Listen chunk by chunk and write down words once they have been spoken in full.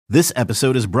This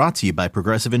episode is brought to you by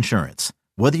Progressive Insurance.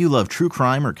 Whether you love true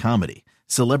crime or comedy,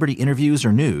 celebrity interviews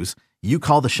or news, you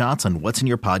call the shots on what's in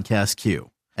your podcast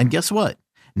queue. And guess what?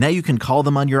 Now you can call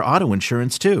them on your auto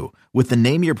insurance too with the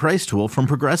Name Your Price tool from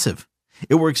Progressive.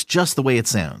 It works just the way it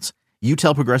sounds. You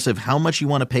tell Progressive how much you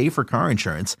want to pay for car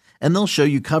insurance, and they'll show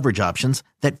you coverage options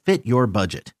that fit your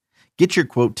budget. Get your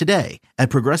quote today at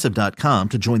Progressive.com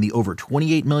to join the over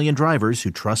 28 million drivers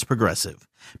who trust Progressive.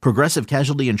 Progressive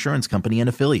Casualty Insurance Company and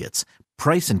Affiliates.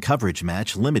 Price and coverage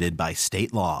match limited by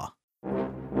state law.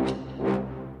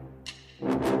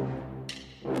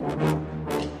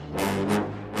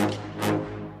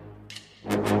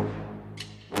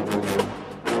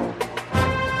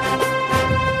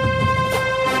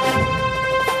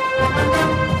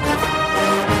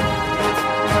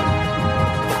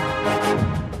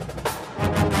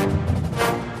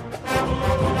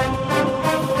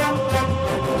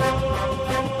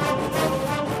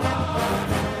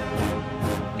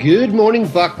 Good morning,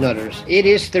 Bucknutters. It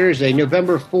is Thursday,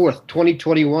 November 4th,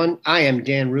 2021. I am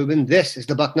Dan Rubin. This is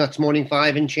the Bucknuts Morning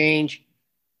 5 and Change.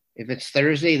 If it's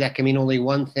Thursday, that can mean only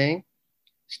one thing.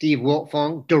 Steve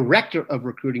Wiltfong, Director of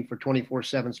Recruiting for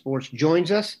 24/7 Sports,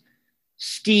 joins us.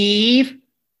 Steve,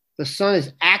 the sun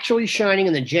is actually shining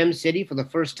in the Gem City for the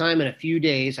first time in a few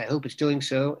days. I hope it's doing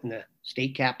so in the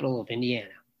state capital of Indiana.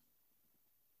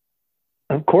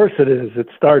 Of course it is. It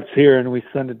starts here, and we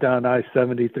send it down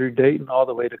I-70 through Dayton all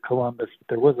the way to Columbus. But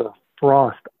there was a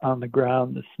frost on the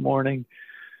ground this morning.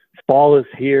 Fall is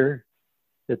here.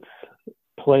 It's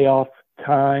playoff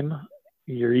time.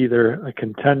 You're either a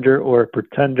contender or a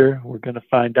pretender. We're going to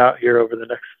find out here over the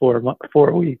next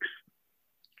 4 weeks.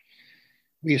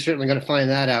 We are certainly going to find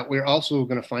that out. We're also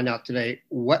going to find out today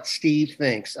what Steve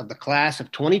thinks of the class of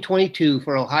 2022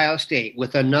 for Ohio State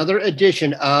with another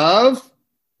edition of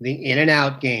the in and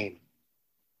out game.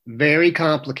 Very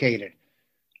complicated.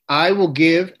 I will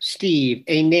give Steve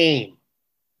a name,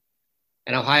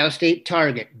 an Ohio State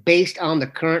target, based on the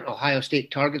current Ohio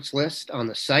State targets list on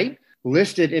the site,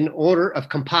 listed in order of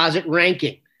composite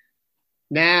ranking.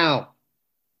 Now,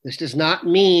 this does not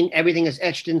mean everything is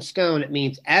etched in stone. It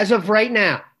means as of right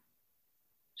now,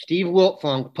 Steve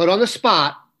Wiltfong put on the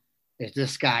spot, is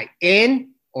this guy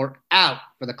in or out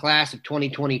for the class of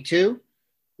 2022?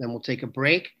 Then we'll take a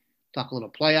break, talk a little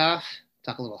playoffs,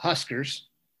 talk a little Huskers.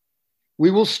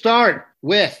 We will start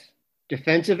with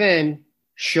defensive end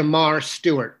Shemar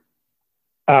Stewart.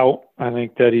 Out. I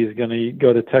think that he's going to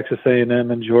go to Texas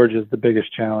A&M, and Georgia's the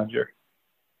biggest challenger.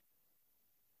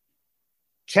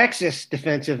 Texas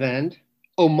defensive end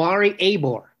Omari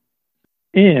Abor.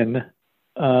 In,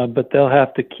 but they'll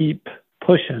have to keep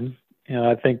pushing.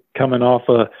 I think coming off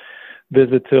a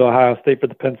visit to Ohio State for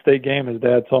the Penn State game, his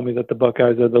dad told me that the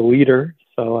Buckeyes are the leader.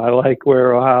 So I like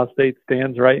where Ohio State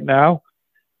stands right now.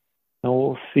 And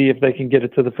we'll see if they can get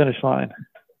it to the finish line.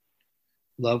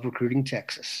 Love recruiting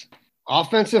Texas.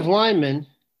 Offensive lineman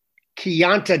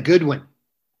Keonta Goodwin.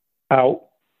 Out.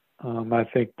 I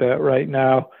think that right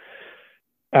now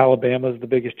Alabama's the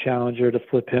biggest challenger to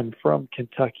flip him from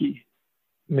Kentucky.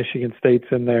 Michigan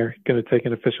State's in there, going to take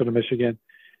an official to Michigan.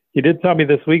 He did tell me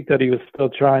this week that he was still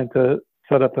trying to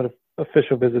set up an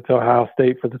official visit to Ohio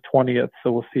State for the 20th,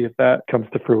 so we'll see if that comes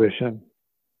to fruition.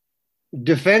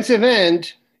 Defensive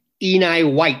end, Eni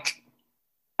White.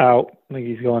 Out. I think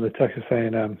he's going to Texas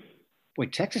A&M. Boy,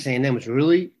 Texas A&M is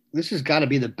really – this has got to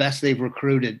be the best they've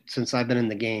recruited since I've been in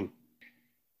the game.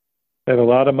 They have a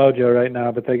lot of mojo right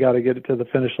now, but they got to get it to the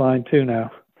finish line too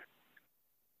now.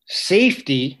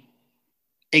 Safety,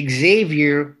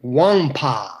 Xavier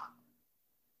Wampa.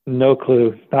 No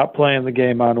clue. Not playing the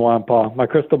game on Wampa. My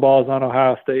crystal ball is on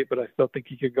Ohio State, but I still think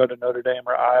he could go to Notre Dame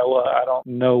or Iowa. I don't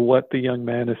know what the young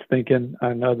man is thinking.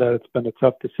 I know that it's been a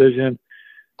tough decision,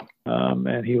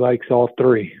 and he likes all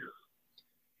three.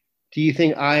 Do you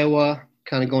think Iowa,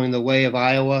 kind of going the way of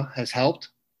Iowa, has helped?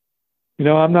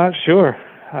 I'm not sure.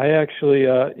 I actually,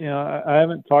 I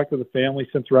haven't talked to the family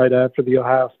since right after the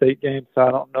Ohio State game, so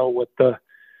I don't know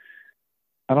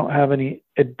I don't have any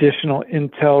additional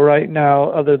intel right now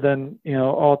other than,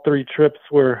 all three trips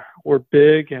were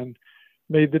big and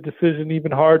made the decision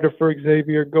even harder for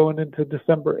Xavier going into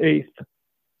December 8th.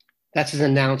 That's his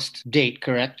announced date,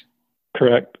 correct?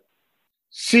 Correct.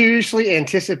 Seriously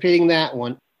anticipating that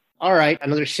one. All right,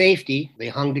 another safety. They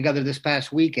hung together this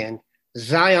past weekend.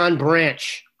 Zion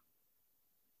Branch.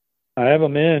 I have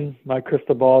him in. My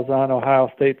crystal ball's on Ohio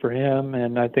State for him,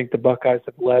 and I think the Buckeyes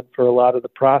have led for a lot of the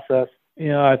process.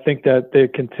 I think that they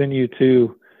continue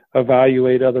to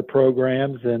evaluate other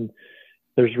programs, and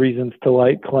there's reasons to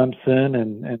like Clemson,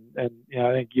 and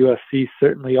I think USC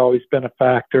certainly always been a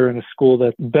factor in a school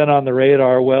that's been on the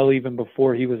radar well even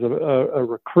before he was a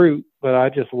recruit. But I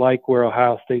just like where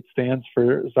Ohio State stands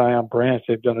for Zion Branch.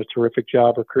 They've done a terrific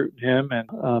job recruiting him,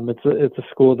 and it's a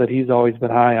school that he's always been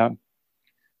high on.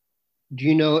 Do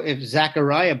you know if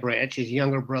Zachariah Branch, his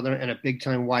younger brother and a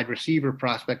big-time wide receiver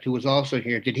prospect who was also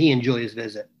here, did he enjoy his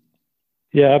visit?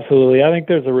 Yeah, absolutely. I think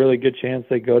there's a really good chance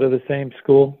they go to the same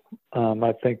school.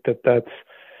 I think that's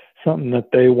something that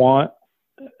they want.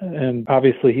 And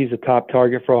obviously he's a top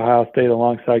target for Ohio State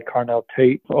alongside Carnell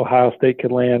Tate. Ohio State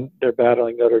can land. They're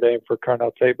battling Notre Dame for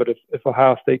Carnell Tate. But if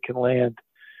Ohio State can land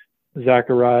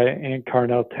Zachariah and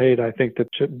Carnell Tate, I think that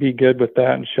should be good with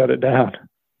that and shut it down.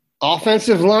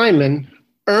 Offensive lineman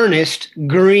Ernest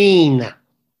Green.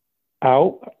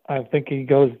 Out. I think he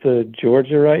goes to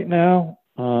Georgia right now.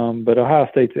 But Ohio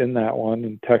State's in that one,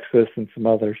 and Texas and some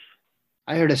others.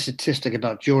 I heard a statistic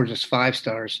about Georgia's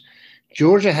 5-stars.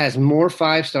 Georgia has more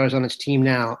 5-stars on its team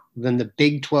now than the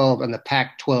Big 12 and the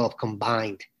Pac-12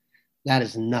 combined. That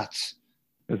is nuts.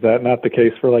 Is that not the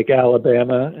case for like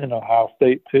Alabama and Ohio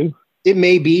State too? It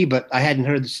may be, but I hadn't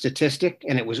heard the statistic,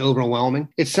 and it was overwhelming.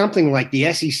 It's something like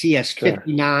the SEC has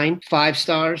 59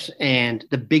 5-stars, and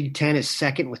the Big 10 is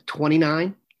second with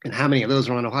 29. And how many of those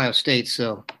are on Ohio State?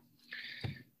 So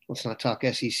let's not talk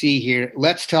SEC here.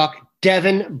 Let's talk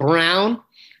Devin Brown,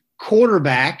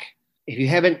 quarterback. If you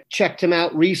haven't checked him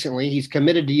out recently, he's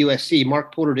committed to USC.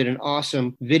 Mark Porter did an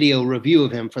awesome video review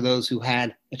of him for those who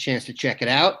had a chance to check it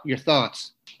out. Your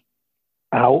thoughts?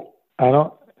 Out.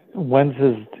 When's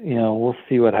his, we'll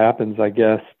see what happens, I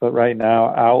guess. But right now,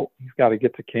 out. He's got to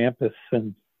get to campus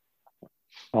and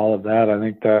all of that. I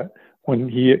think that when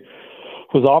he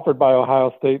was offered by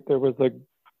Ohio State, there was a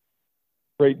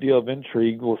great deal of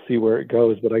intrigue. We'll see where it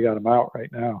goes, but I got him out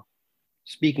right now.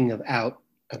 Speaking of out,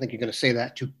 I think you're going to say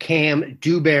that to Cam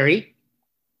Dewberry.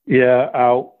 Yeah,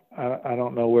 out. I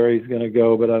don't know where he's going to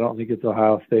go, but I don't think it's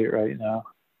Ohio State right now.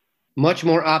 Much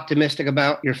more optimistic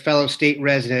about your fellow state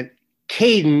resident,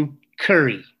 Caden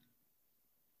Curry.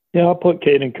 Yeah, I'll put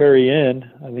Caden Curry in.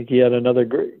 I think he had another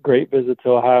great visit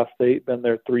to Ohio State, been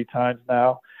there 3 times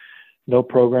now. No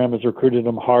program has recruited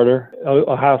him harder.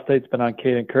 Ohio State's been on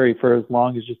Caden Curry for as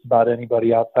long as just about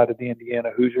anybody outside of the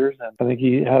Indiana Hoosiers. And I think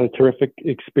he had a terrific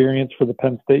experience for the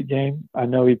Penn State game. I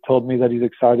know he told me that he's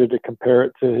excited to compare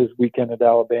it to his weekend at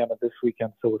Alabama this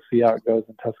weekend. So we'll see how it goes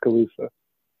in Tuscaloosa.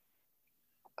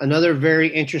 Another very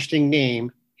interesting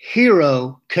name,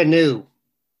 Hero Kanu.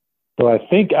 So I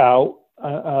think out.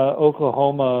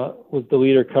 Oklahoma was the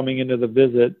leader coming into the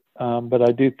visit. But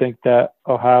I do think that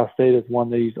Ohio State is one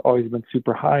that he's always been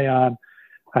super high on.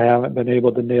 I haven't been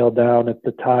able to nail down if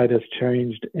the tide has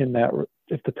changed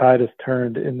if the tide has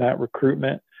turned in that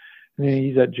recruitment. I mean,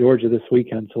 he's at Georgia this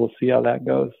weekend, so we'll see how that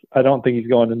goes. I don't think he's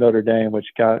going to Notre Dame, which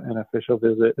got an official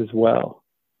visit as well.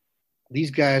 These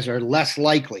guys are less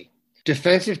likely.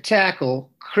 Defensive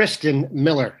tackle, Kristen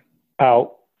Miller.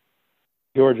 Out.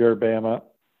 Georgia or Bama.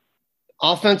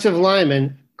 Offensive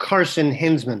lineman, Carson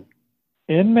Hinsman.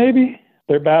 In maybe?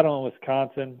 They're battling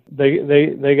Wisconsin.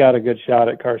 They got a good shot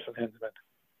at Carson Hinsman.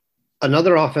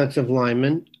 Another offensive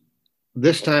lineman,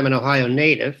 this time an Ohio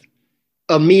native,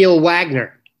 Emil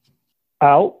Wagner.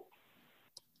 Out.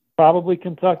 Probably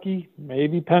Kentucky,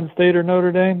 maybe Penn State or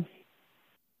Notre Dame.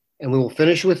 And we will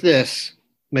finish with this,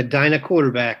 Medina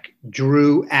quarterback,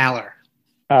 Drew Aller.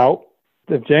 Out.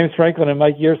 If James Franklin and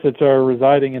Mike Yurcich are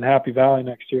residing in Happy Valley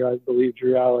next year, I believe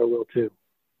Drew Aller will too.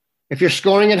 If you're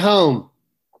scoring at home,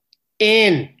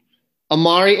 in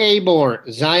Amari Abor,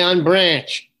 Zion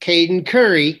Branch, Caden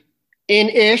Curry,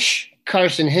 in-ish,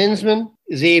 Carson Hinsman,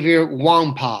 Xavier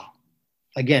Wampa.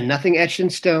 Again, nothing etched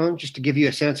in stone, just to give you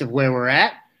a sense of where we're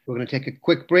at. We're going to take a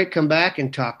quick break, come back,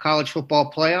 and talk college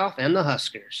football playoff and the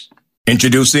Huskers.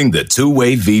 Introducing the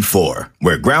Two-Way V4,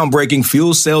 where groundbreaking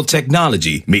fuel cell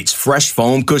technology meets fresh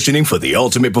foam cushioning for the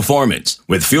ultimate performance.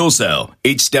 With Fuel Cell,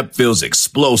 each step feels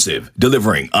explosive,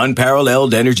 delivering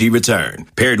unparalleled energy return.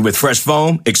 Paired with fresh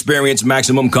foam, experience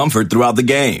maximum comfort throughout the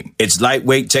game. Its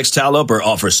lightweight textile upper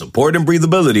offers support and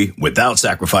breathability without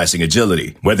sacrificing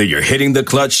agility. Whether you're hitting the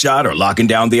clutch shot or locking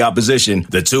down the opposition,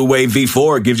 the Two-Way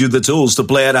V4 gives you the tools to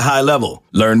play at a high level.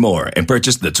 Learn more and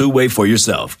purchase the Two-Way for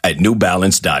yourself at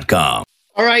newbalance.com.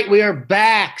 All right, we are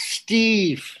back.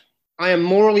 Steve, I am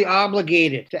morally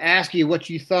obligated to ask you what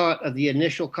you thought of the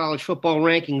initial college football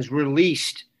rankings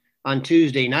released on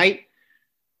Tuesday night.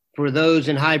 For those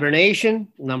in hibernation,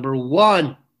 number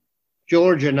 1,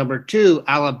 Georgia. Number 2,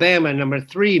 Alabama. Number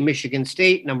 3, Michigan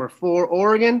State. Number 4,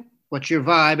 Oregon. What's your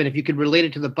vibe? And if you could relate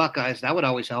it to the Buckeyes, that would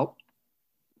always help.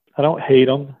 I don't hate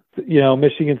them.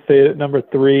 Michigan State at number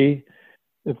 3.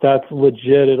 if that's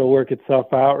legit, it'll work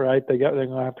itself out, right? They're going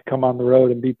to have to come on the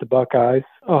road and beat the Buckeyes.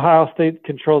 Ohio State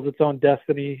controls its own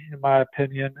destiny, in my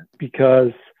opinion,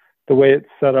 because the way it's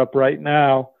set up right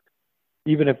now,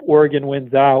 even if Oregon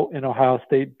wins out and Ohio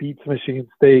State beats Michigan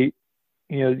State,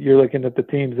 you're looking at the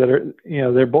teams that are,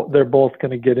 they're both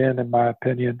going to get in my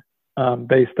opinion,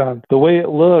 based on the way it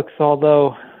looks.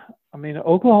 Although, I mean,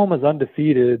 Oklahoma's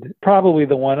undefeated. Probably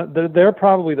the one. They're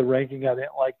probably the ranking I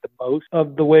didn't like the most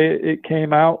of the way it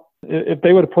came out. If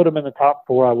they would have put them in the top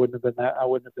 4, I wouldn't have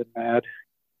been mad.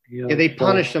 Yeah, they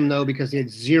punished them though because they had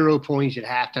 0 points at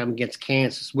halftime against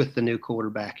Kansas with the new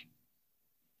quarterback.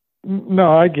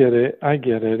 No, I get it.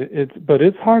 But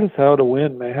it's hard as hell to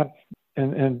win, man.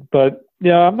 But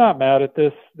yeah, I'm not mad at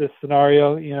this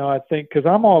scenario. I think because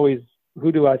I'm always,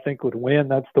 who do I think would win?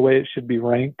 That's the way it should be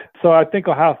ranked. So I think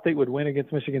Ohio State would win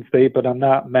against Michigan State, but I'm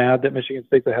not mad that Michigan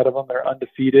State's ahead of them. They're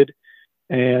undefeated,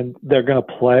 and they're going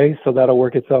to play, so that'll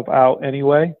work itself out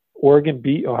anyway. Oregon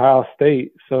beat Ohio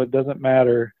State, so it doesn't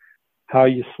matter how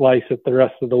you slice it the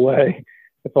rest of the way.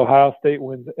 If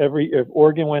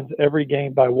Oregon wins every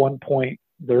game by 1 point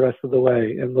the rest of the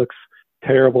way and looks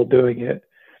terrible doing it,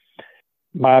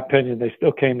 my opinion, they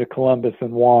still came to Columbus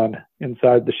and won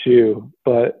inside the shoe.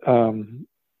 But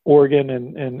Oregon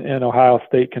and Ohio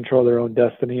State control their own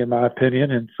destiny, in my opinion.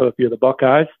 And so if you're the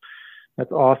Buckeyes,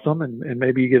 that's awesome. And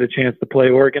maybe you get a chance to play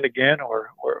Oregon again or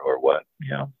what,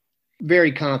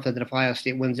 Very confident that if Ohio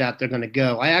State wins out, they're going to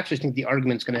go. I actually think the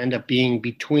argument's going to end up being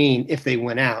between, if they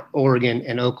win out, Oregon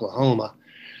and Oklahoma.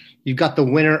 You've got the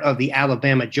winner of the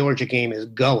Alabama-Georgia game is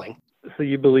going. So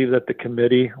you believe that the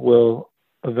committee will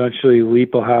eventually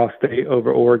leap Ohio State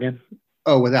over Oregon?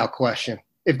 Oh, without question.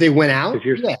 If they win out,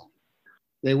 yeah,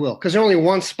 they will. Because they're only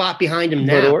one spot behind them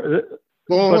now.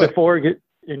 But if Oregon,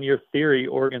 in your theory,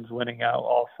 Oregon's winning out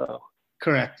also.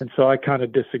 Correct. And so I kind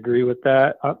of disagree with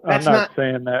that. I'm not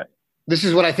saying that. This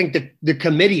is what I think the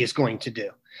committee is going to do.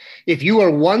 If you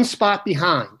are one spot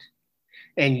behind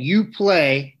and you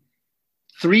play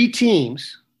 3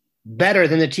 teams better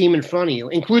than the team in front of you,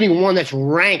 including one that's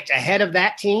ranked ahead of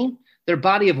that team, their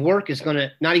body of work is going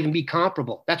to not even be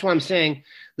comparable. That's why I'm saying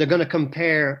they're going to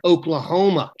compare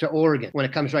Oklahoma to Oregon when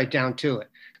it comes right down to it.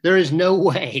 There is no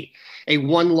way a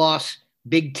one-loss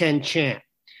Big Ten champ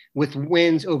with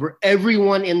wins over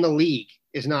everyone in the league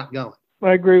is not going.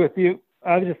 I agree with you.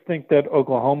 I just think that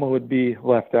Oklahoma would be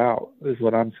left out, is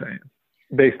what I'm saying,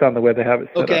 based on the way they have it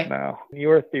set up now. In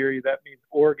your theory, that means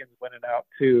Oregon's winning out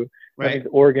too. Right. That means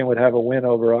Oregon would have a win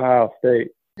over Ohio State.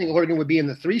 I think Oregon would be in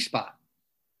the 3 spot.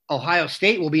 Ohio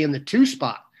State will be in the 2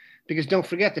 spot because don't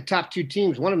forget the top 2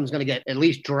 teams, one of them is going to get at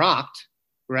least dropped,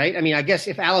 right? I mean, I guess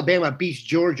if Alabama beats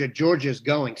Georgia, Georgia's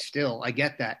going still. I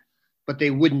get that. But they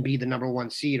wouldn't be the number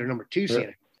 1 seed or number 2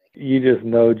 seed. You just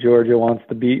know Georgia wants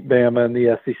to beat Bama in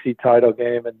the SEC title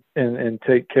game and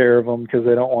take care of them because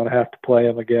they don't want to have to play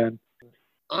them again.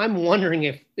 I'm wondering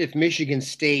if Michigan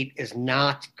State is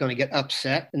not going to get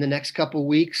upset in the next couple of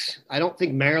weeks. I don't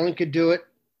think Maryland could do it.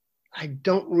 I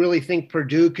don't really think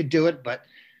Purdue could do it, but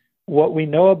what we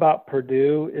know about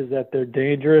Purdue is that they're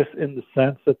dangerous in the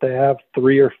sense that they have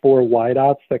 3 or 4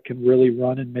 wideouts that can really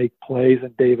run and make plays,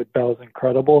 and David Bell's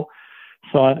incredible.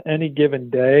 So on any given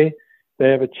day, they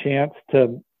have a chance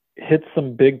to hit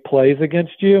some big plays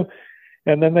against you.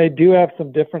 And then they do have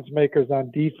some difference makers on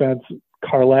defense,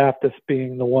 Karlaftis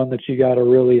being the one that you got to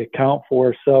really account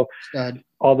for. So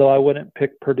although I wouldn't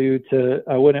pick Purdue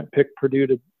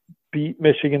to beat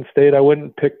Michigan State, I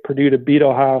wouldn't pick Purdue to beat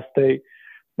Ohio State.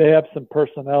 They have some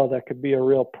personnel that could be a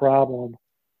real problem,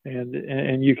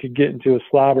 and you could get into a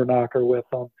slobber knocker with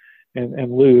them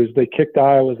and lose. They kicked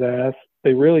Iowa's ass.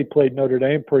 They really played Notre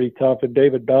Dame pretty tough, and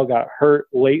David Bell got hurt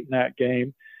late in that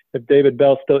game. If David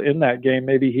Bell's still in that game,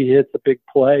 maybe he hits a big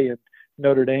play and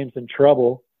Notre Dame's in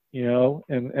trouble,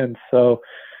 and so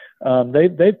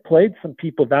they've played some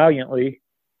people valiantly.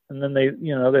 And then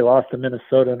they lost to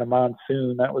Minnesota in a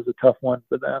monsoon. That was a tough one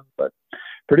for them. But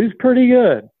Purdue's pretty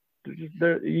good.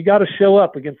 You got to show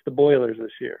up against the Boilers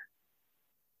this year.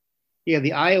 Yeah,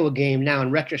 the Iowa game now, in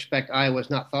retrospect,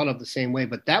 Iowa's not thought of the same way,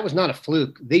 but that was not a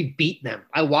fluke. They beat them.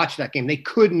 I watched that game. They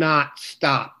could not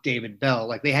stop David Bell.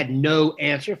 Like, they had no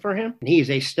answer for him. And he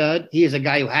is a stud. He is a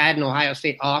guy who had an Ohio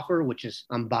State offer, which is,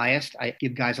 I'm biased. I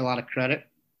give guys a lot of credit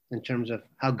in terms of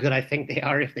how good I think they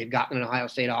are if they've gotten an Ohio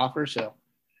State offer. So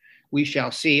we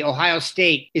shall see. Ohio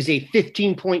State is a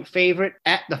 15-point favorite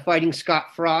at the Fighting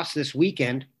Scott Frost this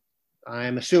weekend.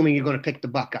 I'm assuming you're going to pick the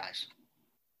Buckeyes.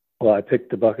 Well, I picked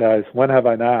the Buckeyes. When have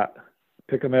I not?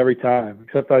 Pick them every time.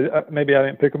 Except maybe I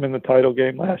didn't pick them in the title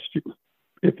game last year,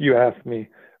 if you ask me.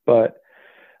 But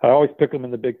I always pick them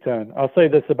in the Big Ten. I'll say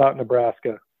this about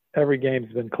Nebraska. Every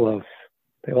game's been close.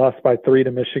 They lost by 3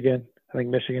 to Michigan. I think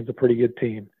Michigan's a pretty good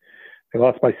team. They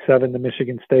lost by 7 to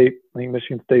Michigan State. I think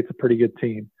Michigan State's a pretty good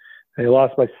team. They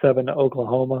lost by 7 to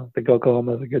Oklahoma. I think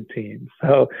Oklahoma's a good team.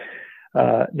 So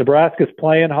Nebraska's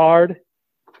playing hard.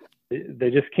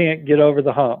 They just can't get over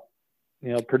the hump.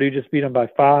 You know, Purdue just beat them by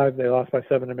 5. They lost by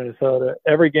 7 to Minnesota.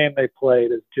 Every game they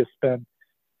played has just been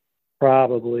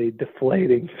probably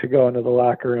deflating to go into the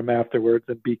locker room afterwards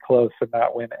and be close and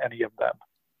not win any of them.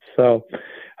 So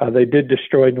they did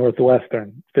destroy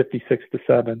Northwestern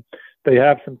 56-7. They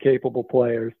have some capable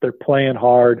players. They're playing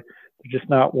hard. They're just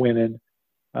not winning.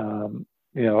 You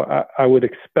know, I would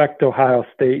expect Ohio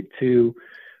State to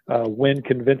win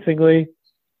convincingly,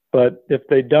 but if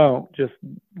they don't, just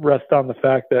rest on the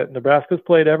fact that Nebraska's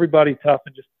played everybody tough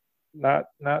and just not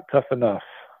tough enough.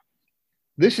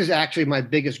 This is actually my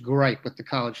biggest gripe with the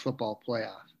college football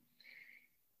playoff.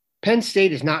 Penn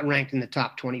State is not ranked in the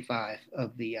top 25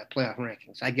 of the playoff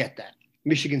rankings. I get that.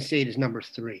 Michigan State is number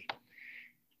 3.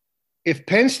 If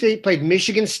Penn State played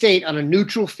Michigan State on a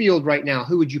neutral field right now,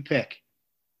 who would you pick?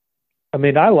 I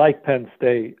mean, I like Penn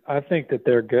State. I think that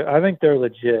they're good. I think they're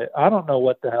legit. I don't know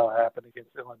what the hell happened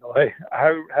against Illinois.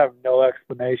 I have no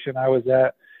explanation. I was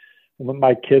at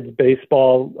my kids'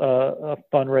 baseball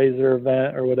fundraiser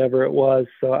event or whatever it was,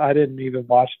 so I didn't even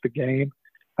watch the game.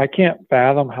 I can't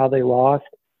fathom how they lost.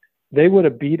 They would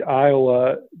have beat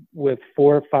Iowa with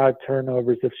 4 or 5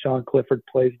 turnovers if Sean Clifford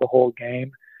plays the whole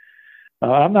game.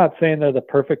 I'm not saying they're the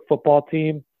perfect football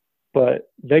team,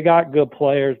 but they got good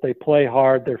players. They play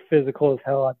hard. They're physical as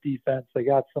hell on defense. They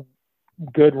got some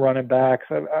good running backs.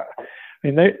 I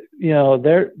mean,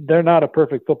 they're not a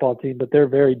perfect football team, but they're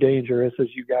very dangerous,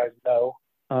 as you guys know.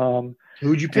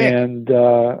 Who'd you pick? And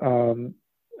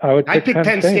I would pick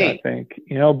Penn State. I think,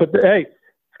 but hey,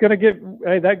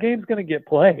 that game's gonna get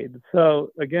played.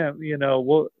 So again,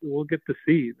 we'll get to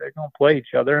see. They're gonna play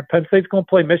each other, and Penn State's gonna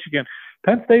play Michigan.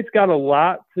 Penn State's got a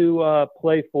lot to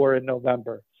play for in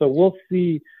November, so we'll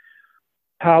see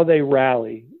how they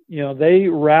rally. They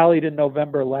rallied in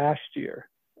November last year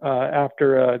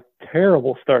after a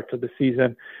terrible start to the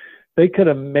season. They could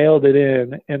have mailed it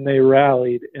in, and they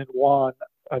rallied and won.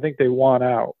 I think they won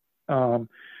out.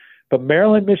 But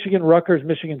Maryland, Michigan, Rutgers,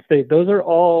 Michigan State, those are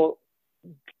all,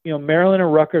 Maryland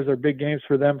and Rutgers are big games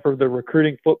for them for the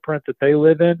recruiting footprint that they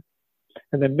live in.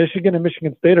 And then Michigan and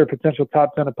Michigan State are potential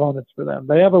top 10 opponents for them.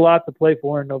 They have a lot to play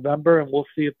for in November, and we'll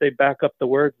see if they back up the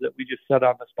words that we just said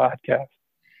on this podcast.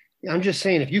 I'm just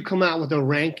saying, if you come out with the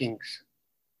rankings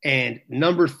and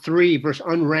number 3 versus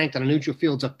unranked on a neutral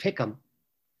field's a pick 'em,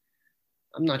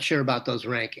 I'm not sure about those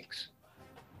rankings.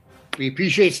 We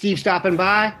appreciate Steve stopping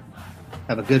by.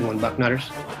 Have a good one, Bucknutters.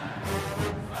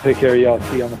 Take care, y'all.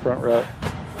 See you on the front row.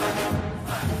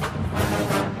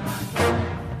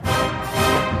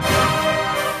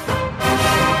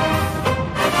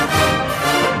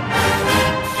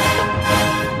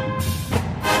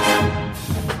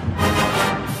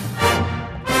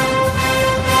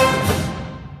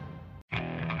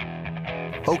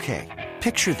 Okay,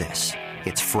 picture this.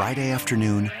 It's Friday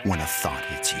afternoon when a thought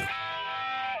hits you.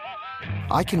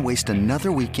 I can waste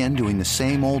another weekend doing the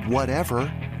same old whatever,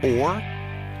 or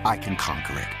I can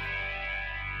conquer it.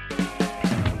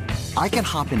 I can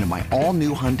hop into my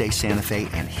all-new Hyundai Santa Fe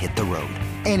and hit the road.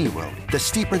 Any road. The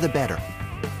steeper, the better.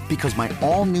 Because my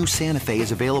all-new Santa Fe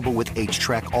is available with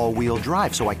H-Track all-wheel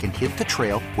drive, so I can hit the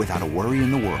trail without a worry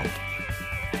in the world.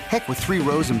 Heck, with 3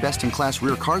 rows and best-in-class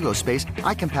rear cargo space,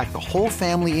 I can pack the whole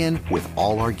family in with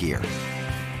all our gear.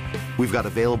 We've got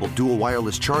available dual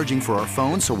wireless charging for our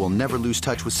phones, so we'll never lose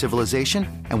touch with civilization,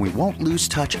 and we won't lose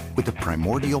touch with the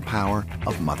primordial power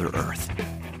of Mother Earth.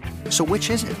 So which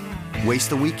is it?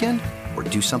 Waste the weekend or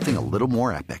do something a little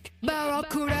more epic?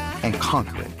 And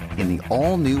conquer it in the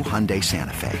all-new Hyundai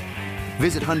Santa Fe.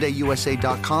 Visit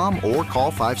HyundaiUSA.com or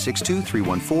call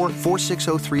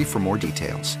 562-314-4603 for more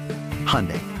details.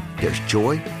 Hyundai, there's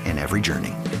joy in every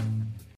journey.